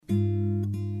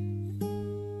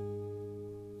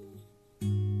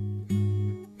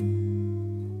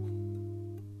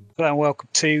Hello and welcome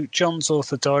to John's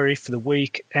Author Diary for the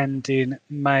week ending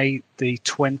May the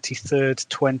 23rd,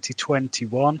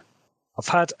 2021. I've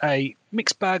had a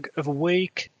mixed bag of a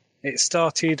week. It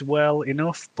started well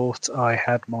enough, but I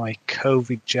had my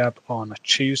COVID jab on a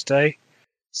Tuesday,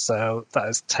 so that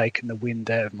has taken the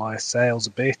wind out of my sails a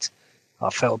bit.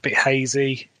 I felt a bit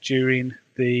hazy during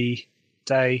the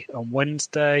day on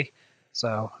Wednesday,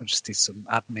 so I just did some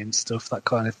admin stuff, that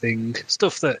kind of thing.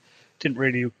 Stuff that didn't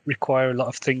really require a lot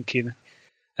of thinking.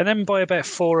 And then by about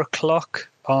 4 o'clock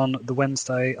on the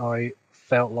Wednesday, I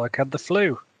felt like I had the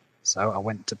flu. So I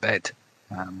went to bed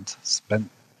and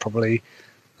spent probably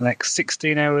the next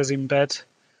 16 hours in bed.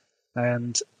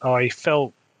 And I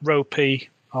felt ropey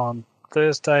on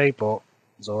Thursday, but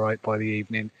was all right by the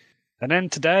evening. And then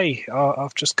today,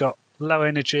 I've just got low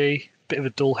energy, bit of a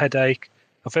dull headache.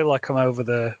 I feel like I'm over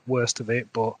the worst of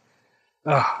it, but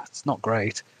it's not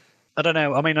great. I don't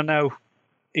know. I mean, I know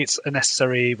it's a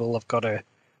necessary evil. I've got to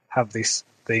have this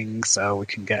thing so we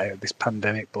can get out of this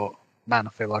pandemic. But man, I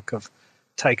feel like I've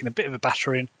taken a bit of a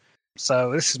battering.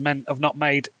 So this has meant I've not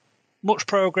made much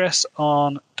progress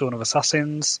on Dawn of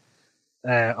Assassins.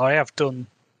 I have done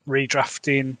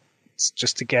redrafting. It's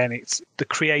just, again, it's the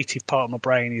creative part of my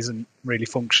brain isn't really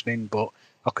functioning, but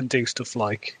I can do stuff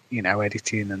like,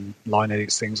 editing and line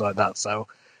edits, things like that. So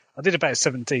I did about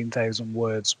 17,000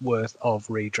 words worth of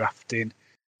redrafting.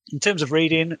 In terms of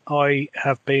reading, I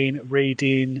have been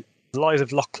reading The Lies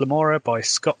of Locke Lamora by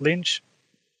Scott Lynch.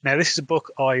 Now, this is a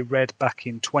book I read back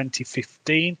in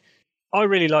 2015. I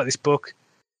really like this book.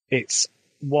 It's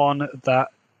one that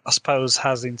I suppose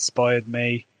has inspired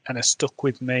me and has stuck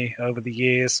with me over the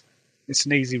years. It's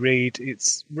an easy read.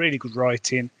 It's really good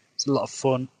writing. It's a lot of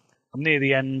fun. I'm near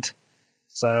the end,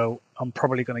 so I'm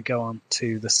probably going to go on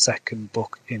to the second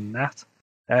book in that.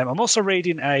 I'm also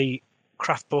reading a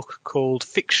craft book called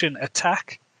Fiction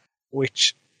Attack,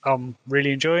 which I'm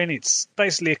really enjoying. It's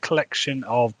basically a collection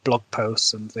of blog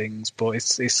posts and things, but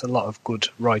it's a lot of good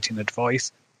writing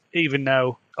advice. Even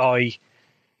though I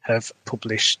have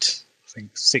published, I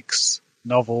think, 6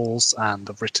 novels and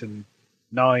I've written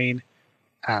 9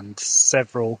 and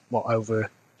several, over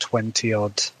 20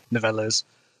 odd novellas.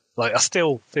 I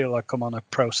still feel like I'm on a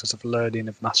process of learning,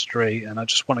 of mastery, and I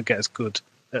just want to get as good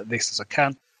at this as I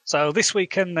can. So this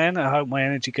weekend then, I hope my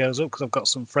energy goes up because I've got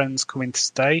some friends coming to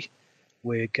stay.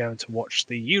 We're going to watch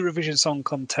the Eurovision Song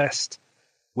Contest.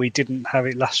 We didn't have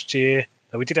it last year.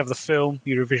 We did have the film,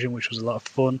 Eurovision, which was a lot of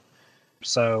fun.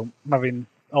 So I'm having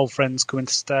old friends coming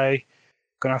to stay.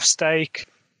 Going to have steak,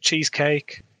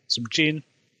 cheesecake, some gin.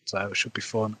 So it should be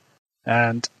fun.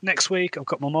 And next week, I've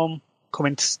got my mum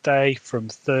coming to stay from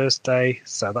Thursday,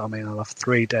 so that'll mean I'll have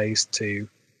 3 days to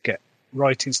get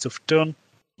writing stuff done.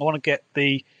 I want to get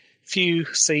the few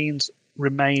scenes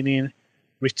remaining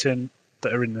written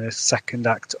that are in the second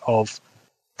act of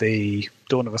the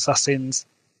Dawn of Assassins,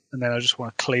 and then I just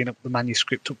want to clean up the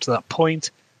manuscript up to that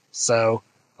point, so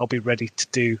I'll be ready to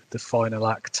do the final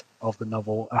act of the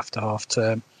novel after half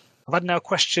term. I've had no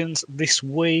questions this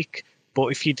week, but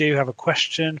if you do have a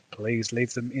question, please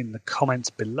leave them in the comments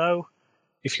below.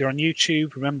 If you're on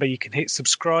YouTube, remember you can hit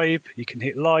subscribe, you can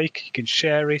hit like, you can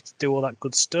share it, do all that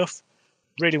good stuff.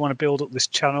 Really want to build up this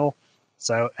channel,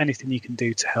 so anything you can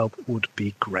do to help would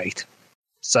be great.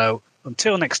 So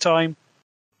until next time,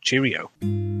 cheerio.